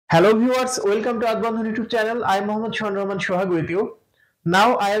Hello viewers, welcome to Earthbondhon YouTube channel. I am Mohammad Rahman Shohag with you.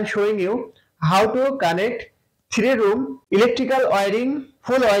 Now I am showing you how to connect 3-room electrical wiring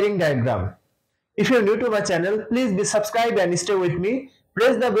full wiring diagram. If you are new to my channel, please be subscribed and stay with me.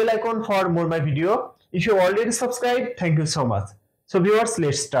 Press the bell icon for more my video. If you already subscribed, thank you so much. So viewers,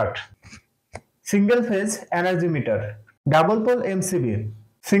 let's start. Single phase energy meter, double pole MCB,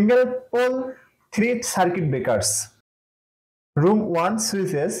 single pole 3 circuit breakers. Room 1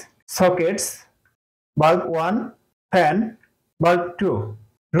 switches, sockets, bulb 1, fan, bulb 2.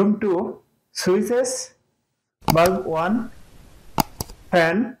 Room 2 switches, bulb 1,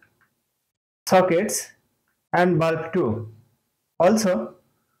 fan, sockets and bulb 2. Also,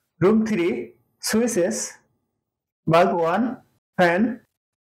 room 3 switches, bulb 1, fan,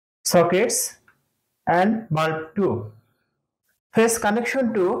 sockets and bulb 2. Phase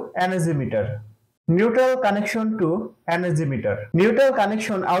connection to energy meter. Neutral connection to energy meter. Neutral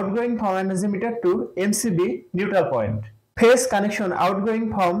connection outgoing from energy meter to MCB neutral point. Phase connection outgoing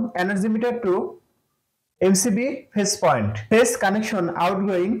from energy meter to MCB phase point. Phase connection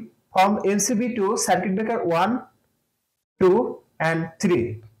outgoing from MCB to circuit breaker 1, 2 and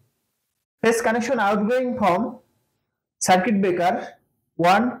 3. Phase connection outgoing from circuit breaker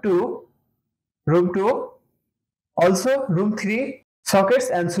 1 to room 2, also room 3, sockets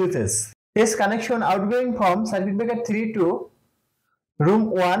and switches. Phase connection outgoing from circuit breaker 3 to room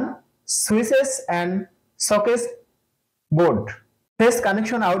 1, switches and sockets board. Phase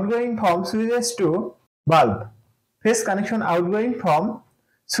connection outgoing from switches to bulb. Phase connection outgoing from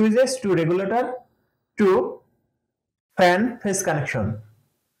switches to regulator to fan phase connection.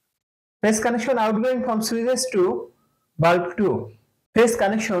 Phase connection outgoing from switches to bulb 2. Phase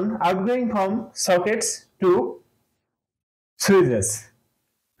connection outgoing from sockets to switches.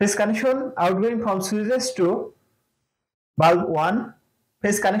 Phase connection outgoing from switches to bulb 1.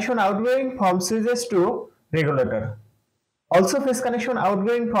 Phase connection outgoing from switches to regulator. Also phase connection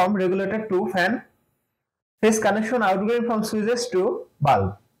outgoing from regulator to fan. Phase connection outgoing from switches to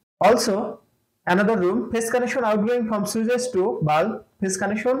bulb. Also another room, phase connection outgoing from switches to bulb. Phase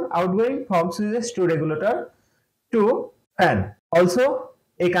connection outgoing from switches to regulator to fan. Also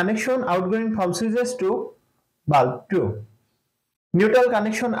a connection outgoing from switches to bulb 2. Neutral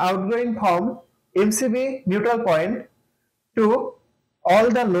connection outgoing from MCB neutral point to all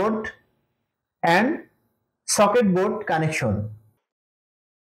the load and socket board connection.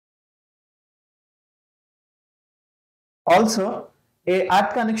 Also a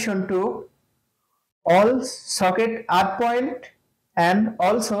earth connection to all socket earth point and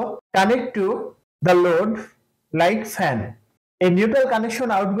also connect to the load like fan. A neutral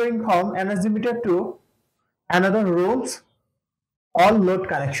connection outgoing from energy meter to another rooms, all load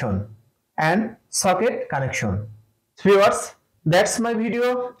connection and socket connection. Viewers, that's my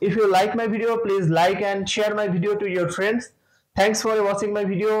video. If you like my video, please like and share my video to your friends. Thanks for watching my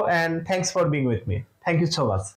video and thanks for being with me. Thank you so much.